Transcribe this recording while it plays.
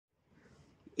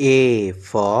A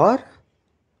for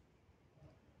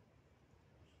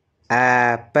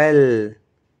apple.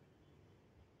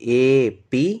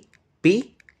 APPLE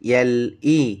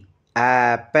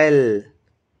apple.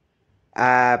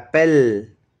 Apple.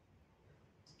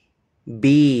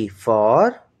 B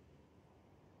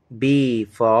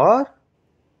for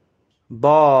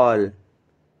ball.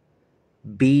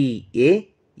 BALL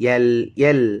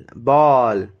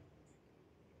ball.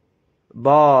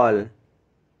 Ball.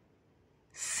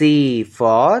 C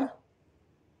for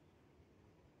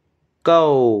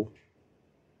cow.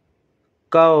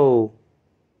 Cow.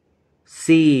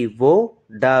 COW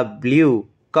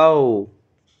cow.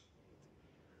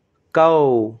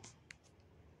 Cow.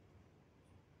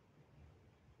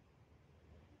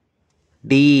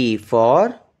 D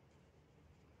for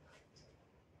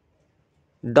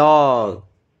dog.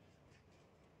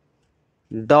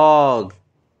 Dog.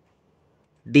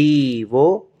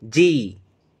 DOG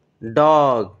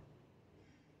dog.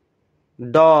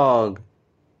 Dog.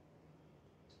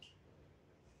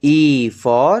 E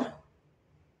for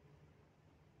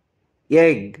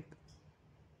egg.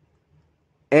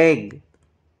 Egg.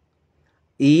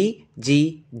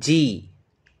 EGG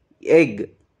egg.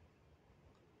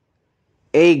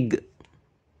 Egg.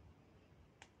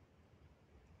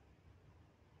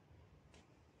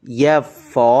 F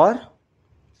for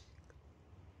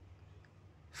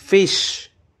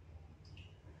fish.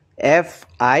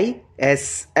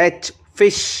 FISH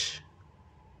fish.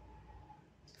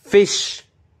 Fish.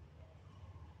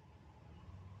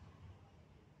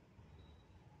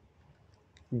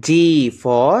 G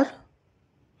for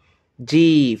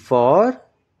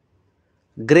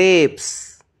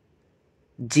grapes.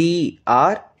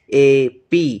 GRAPES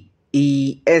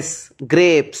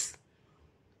grapes.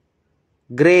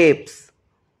 Grapes.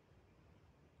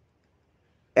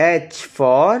 H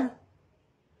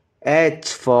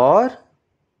for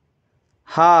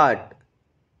heart.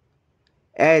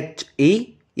 HEART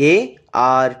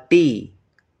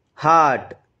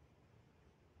heart.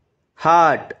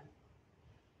 Heart.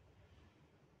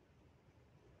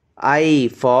 I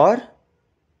for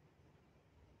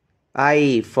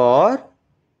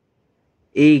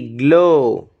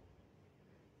igloo.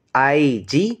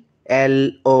 IGLOO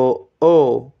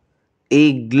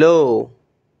igloo.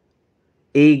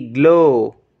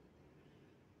 Igloo.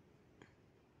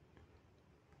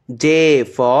 J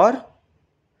for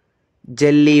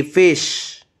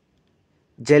jellyfish.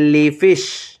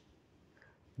 Jellyfish.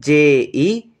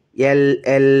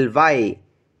 JELLYFISH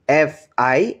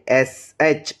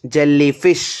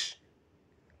jellyfish.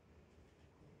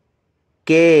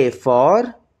 K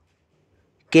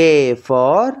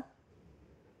for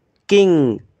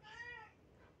king.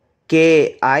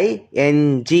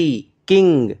 KING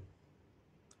king.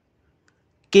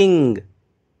 King.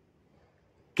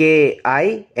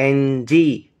 KING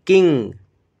king.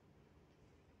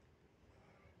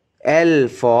 L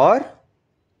for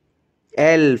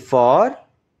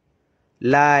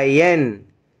lion.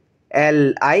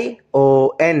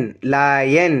 LION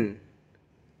lion.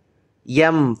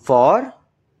 M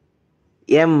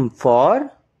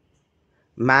for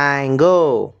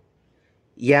mango.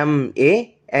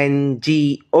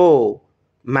 MANGO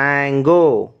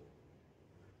mango.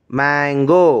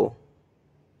 Mango.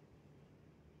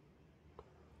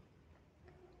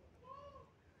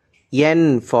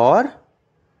 N for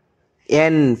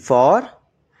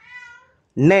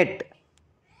net.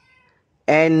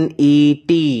 NET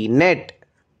net.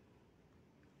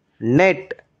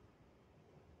 Net.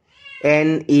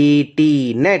 NET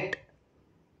net.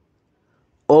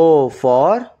 O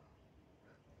for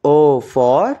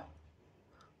oval.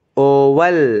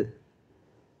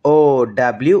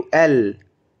 OWL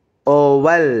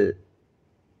oval.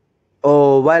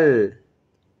 Oval.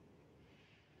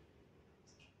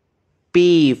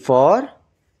 P for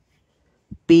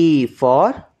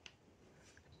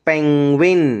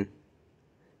penguin.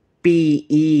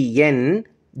 PENGUIN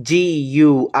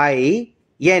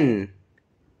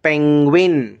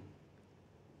penguin.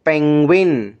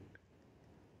 Penguin.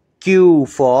 Q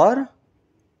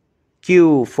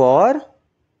for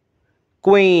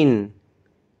queen.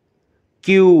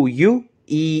 QUEEN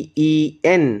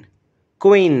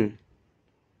queen.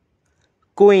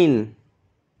 Queen.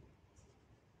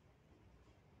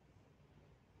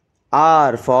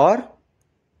 R for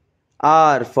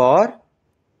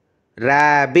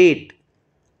rabbit.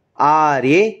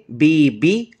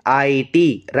 RABBIT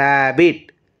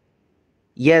rabbit.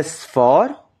 S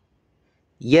for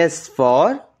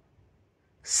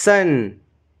sun.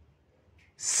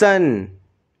 Sun.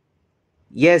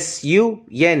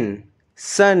 SUN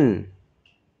sun.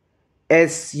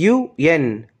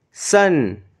 SUN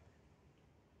sun.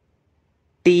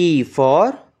 T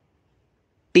for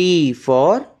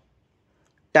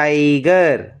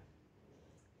tiger,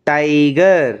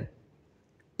 tiger.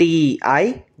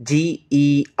 Tiger,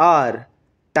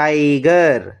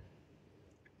 tiger,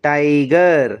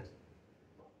 tiger.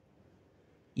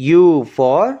 U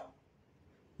for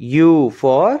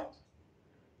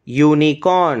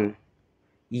unicorn,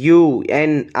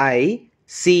 unicorn,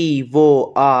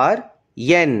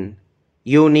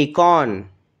 unicorn,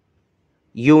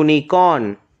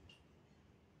 unicorn.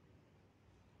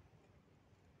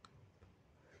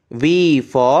 V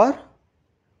for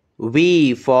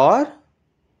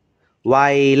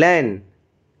violin,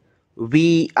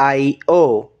 violin,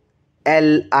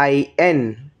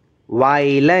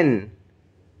 violin,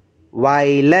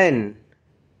 violin.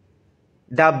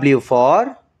 W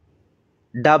for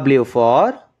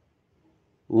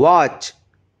watch,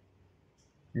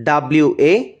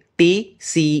 watch,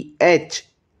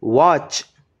 watch,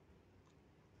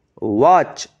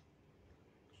 watch.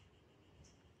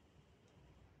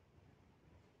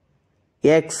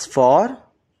 X for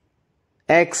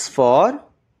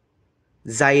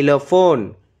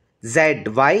xylophone,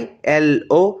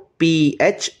 zylophone,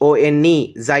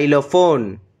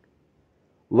 xylophone.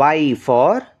 Y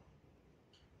for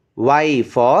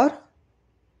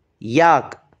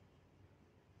yak,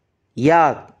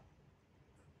 yak,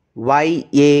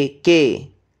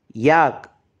 yak,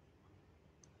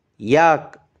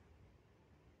 yak.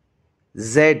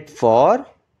 Z for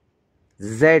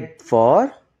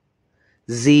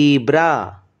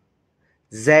zebra,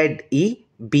 zebra,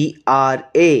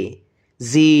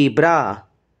 zebra,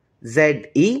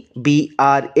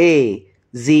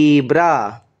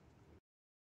 zebra.